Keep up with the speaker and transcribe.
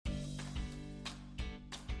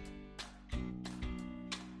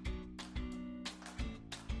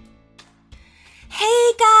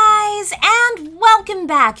guys, and welcome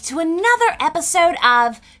back to another episode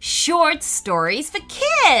of Short Stories for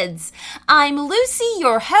Kids. I'm Lucy,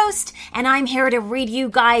 your host, and I'm here to read you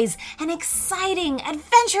guys an exciting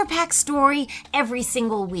adventure-packed story every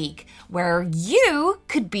single week, where you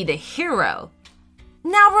could be the hero.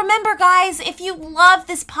 Now remember, guys, if you love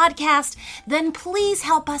this podcast, then please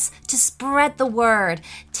help us to spread the word.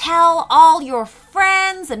 Tell all your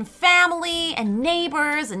friends and family and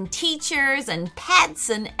neighbors and teachers and pets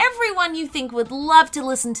and everyone you think would love to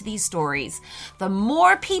listen to these stories. The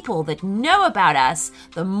more people that know about us,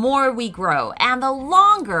 the more we grow and the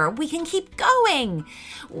longer we can keep going.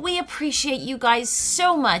 We appreciate you guys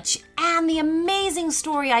so much and the amazing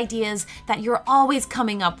story ideas that you're always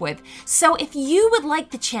coming up with. So if you would like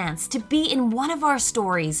the chance to be in one of our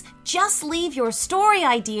stories, just leave your story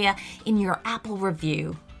idea in your Apple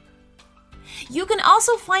review. You can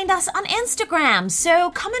also find us on Instagram,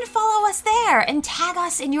 so come and follow us there and tag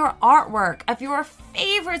us in your artwork of your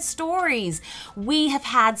favorite stories. We have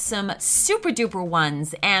had some super duper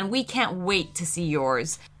ones and we can't wait to see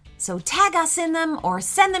yours. So tag us in them or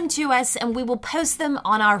send them to us and we will post them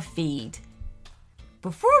on our feed.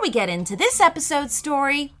 Before we get into this episode's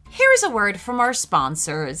story, here's a word from our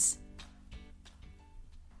sponsors.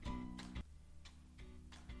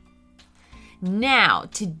 Now,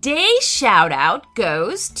 today's shout out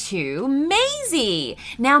goes to Maisie.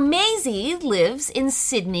 Now, Maisie lives in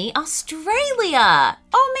Sydney, Australia.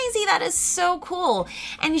 Oh, Maisie, that is so cool.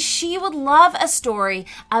 And she would love a story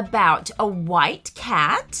about a white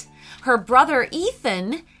cat, her brother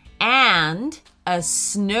Ethan, and a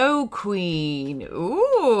snow queen.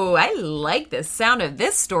 Ooh, I like the sound of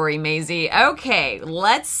this story, Maisie. Okay,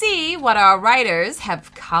 let's see what our writers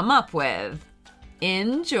have come up with.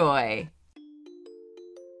 Enjoy.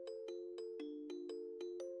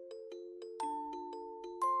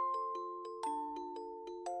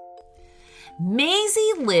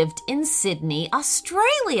 Maisie lived in Sydney,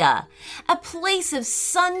 Australia, a place of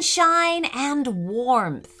sunshine and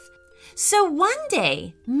warmth. So one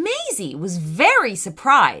day, Maisie was very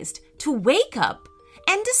surprised to wake up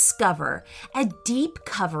and discover a deep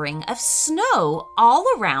covering of snow all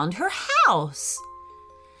around her house.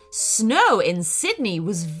 Snow in Sydney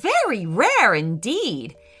was very rare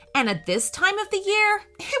indeed, and at this time of the year,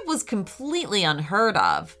 it was completely unheard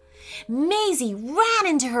of. Maisie ran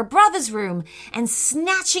into her brother's room and,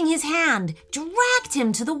 snatching his hand, dragged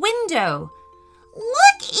him to the window.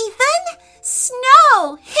 "Look, Ethan!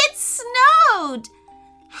 Snow! It snowed!"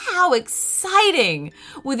 How exciting!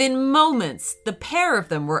 Within moments, the pair of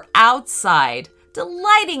them were outside,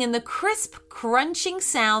 delighting in the crisp, crunching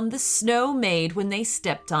sound the snow made when they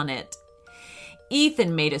stepped on it.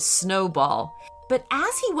 Ethan made a snowball, but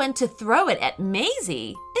as he went to throw it at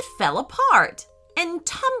Maisie, it fell apart and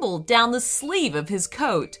tumbled down the sleeve of his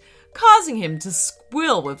coat, causing him to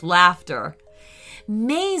squeal with laughter.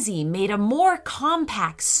 Maisie made a more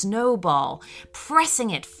compact snowball, pressing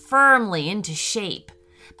it firmly into shape.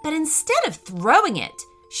 But instead of throwing it,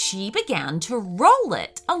 she began to roll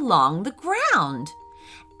it along the ground.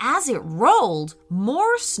 As it rolled,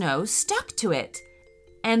 more snow stuck to it,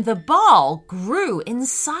 and the ball grew in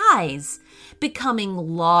size, becoming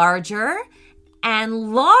larger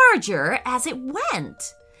and larger as it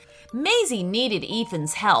went. Maisie needed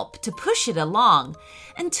Ethan's help to push it along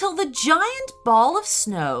until the giant ball of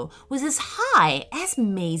snow was as high as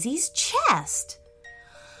Maisie's chest.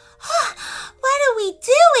 "What are we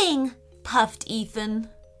doing?" puffed Ethan.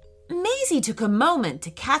 Maisie took a moment to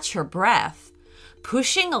catch her breath.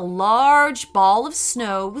 Pushing a large ball of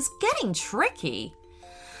snow was getting tricky.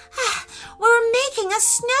 "We're making a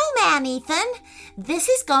snowman, Ethan. This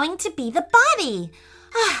is going to be the body.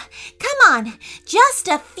 Come on, just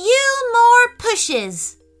a few more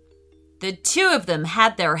pushes." The two of them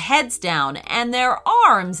had their heads down and their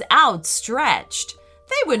arms outstretched.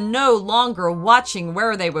 They were no longer watching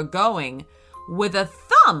where they were going. With a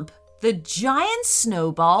thump, the giant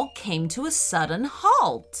snowball came to a sudden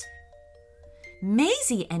halt.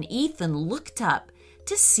 Maisie and Ethan looked up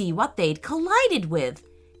to see what they'd collided with,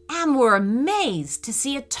 and were amazed to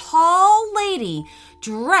see a tall lady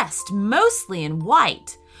dressed mostly in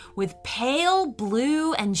white, with pale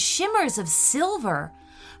blue and shimmers of silver.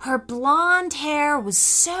 Her blonde hair was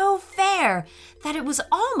so fair that it was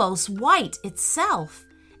almost white itself,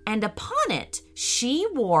 and upon it she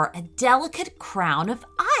wore a delicate crown of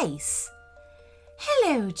ice.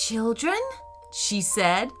 "Hello, children," she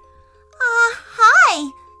said.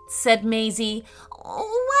 Hi," said Maisie.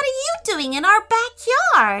 "What are you doing in our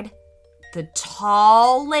backyard?" The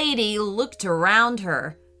tall lady looked around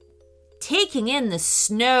her, taking in the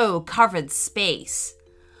snow-covered space.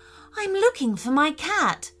 "I'm looking for my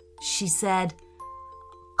cat," she said.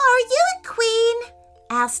 "Are you a queen?"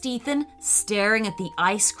 asked Ethan, staring at the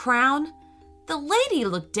ice crown. The lady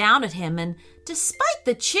looked down at him and, despite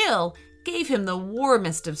the chill, gave him the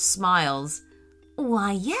warmest of smiles.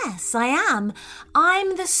 "Why, yes, I am.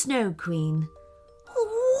 I'm the Snow Queen."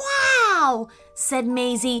 "Wow!" said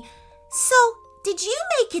Maisie. "So, did you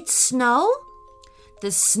make it snow?"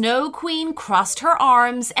 The Snow Queen crossed her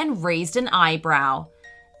arms and raised an eyebrow.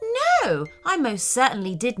 "No, I most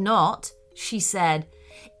certainly did not," she said.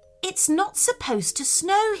 "It's not supposed to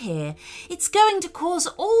snow here. It's going to cause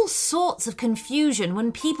all sorts of confusion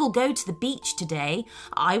when people go to the beach today.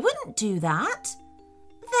 I wouldn't do that."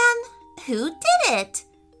 "Then who did it?"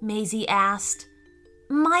 Maisie asked.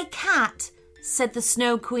 "My cat," said the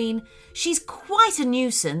Snow Queen. "She's quite a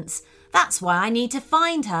nuisance. That's why I need to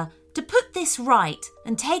find her, to put this right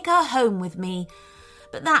and take her home with me.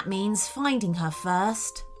 But that means finding her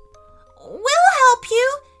first." "We'll help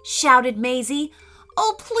you," shouted Maisie.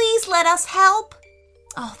 "Oh, please let us help."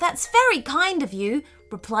 "Oh, that's very kind of you,"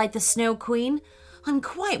 replied the Snow Queen. "I'm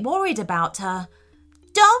quite worried about her."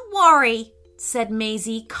 "Don't worry," said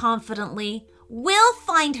Maisie confidently. "We'll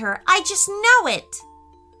find her. I just know it."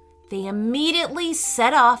 They immediately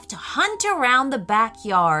set off to hunt around the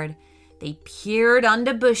backyard. They peered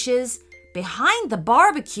under bushes, behind the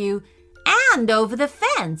barbecue, and over the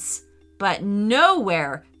fence, but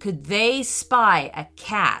nowhere could they spy a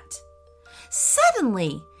cat.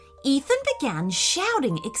 Suddenly, Ethan began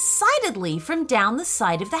shouting excitedly from down the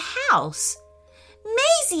side of the house.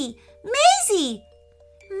 "Maisie! Maisie!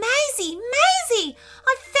 Maisie! Maisie!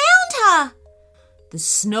 I found her!" The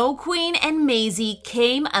Snow Queen and Maisie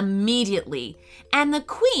came immediately, and the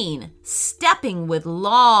Queen stepping with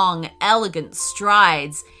long, elegant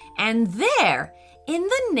strides, and there, in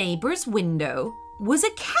the neighbor's window, was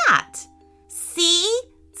a cat. "See?"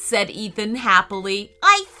 said Ethan happily.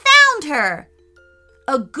 "I found her."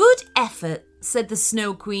 "A good effort," said the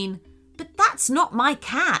Snow Queen. "But that's not my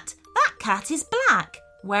cat. That cat is black,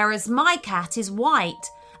 whereas my cat is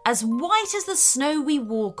white as the snow we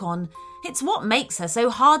walk on. It's what makes her so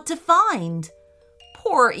hard to find."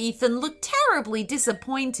 Poor Ethan looked terribly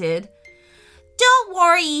disappointed. "Don't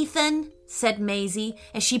worry, Ethan," said Maisie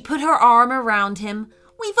as she put her arm around him.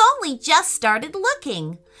 "We've only just started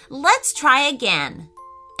looking. Let's try again."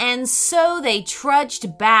 And so they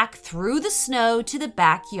trudged back through the snow to the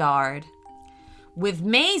backyard, with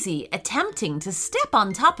Maisie attempting to step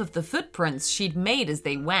on top of the footprints she'd made as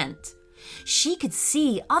they went. She could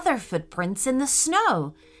see other footprints in the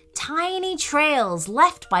snow, tiny trails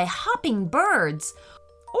left by hopping birds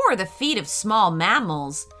or the feet of small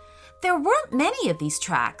mammals. There weren't many of these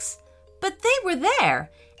tracks, but they were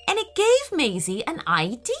there, and it gave Maisie an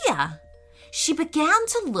idea. She began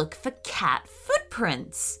to look for cat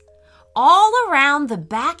footprints. All around the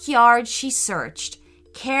backyard she searched,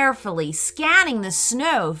 carefully scanning the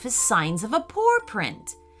snow for signs of a paw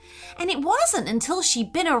print. And it wasn't until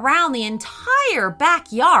she'd been around the entire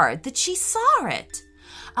backyard that she saw it.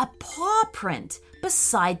 A paw print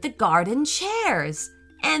beside the garden chairs,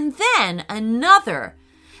 and then another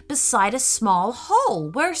beside a small hole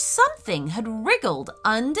where something had wriggled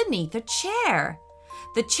underneath a chair.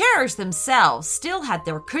 The chairs themselves still had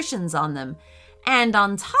their cushions on them, and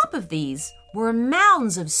on top of these were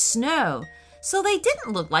mounds of snow, so they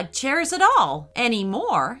didn't look like chairs at all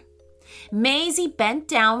anymore. Maisie bent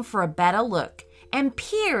down for a better look and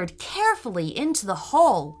peered carefully into the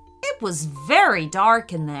hole. It was very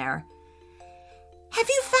dark in there. "Have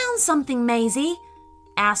you found something, Maisie?"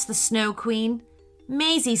 asked the Snow Queen.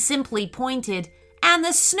 Maisie simply pointed, and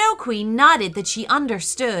the Snow Queen nodded that she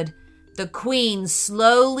understood. The Queen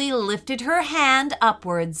slowly lifted her hand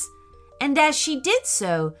upwards, and as she did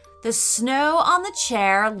so, the snow on the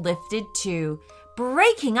chair lifted too,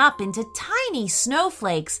 breaking up into tiny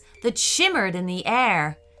snowflakes that shimmered in the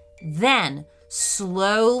air. Then,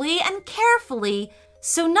 slowly and carefully,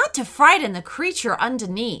 so not to frighten the creature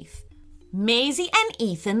underneath, Maisie and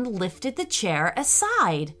Ethan lifted the chair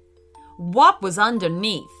aside. What was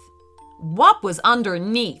underneath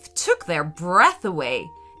took their breath away.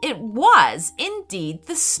 It was indeed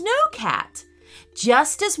the Snow Cat,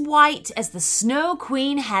 just as white as the Snow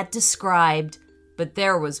Queen had described. But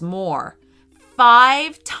there was more.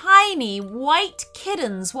 5 tiny white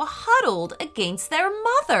kittens were huddled against their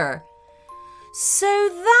mother. "So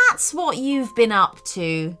that's what you've been up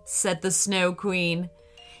to," said the Snow Queen.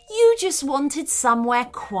 "You just wanted somewhere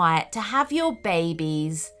quiet to have your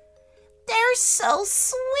babies." "They're so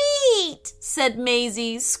sweet," said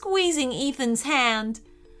Maisie, squeezing Ethan's hand.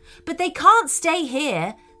 "But they can't stay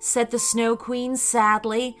here," said the Snow Queen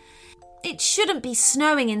sadly. It shouldn't be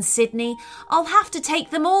snowing in Sydney. I'll have to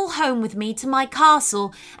take them all home with me to my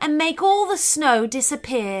castle and make all the snow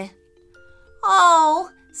disappear."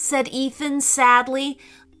 "Oh," said Ethan sadly,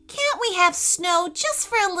 "can't we have snow just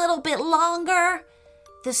for a little bit longer?"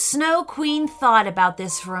 The Snow Queen thought about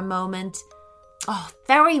this for a moment. "Oh,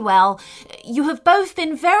 very well. You have both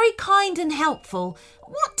been very kind and helpful.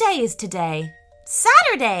 What day is today?"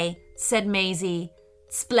 "Saturday," said Maisie.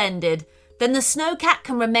 "Splendid. Then the snowcat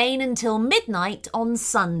can remain until midnight on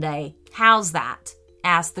Sunday. How's that?"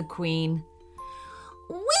 asked the Queen.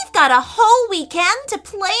 "We've got a whole weekend to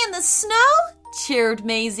play in the snow," cheered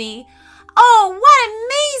Maisie. "Oh,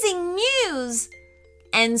 what amazing news!"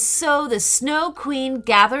 And so the Snow Queen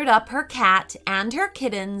gathered up her cat and her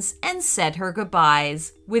kittens and said her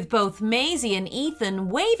goodbyes, with both Maisie and Ethan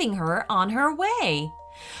waving her on her way.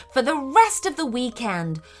 For the rest of the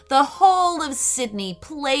weekend, the whole of Sydney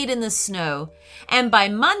played in the snow, and by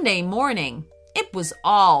Monday morning, it was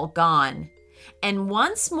all gone. And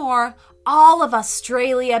once more, all of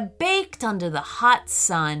Australia baked under the hot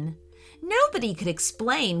sun. Nobody could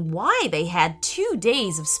explain why they had 2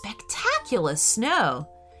 days of spectacular snow.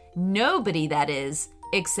 Nobody, that is,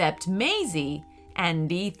 except Maisie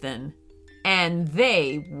and Ethan. And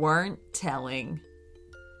they weren't telling.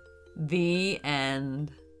 The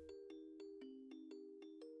end.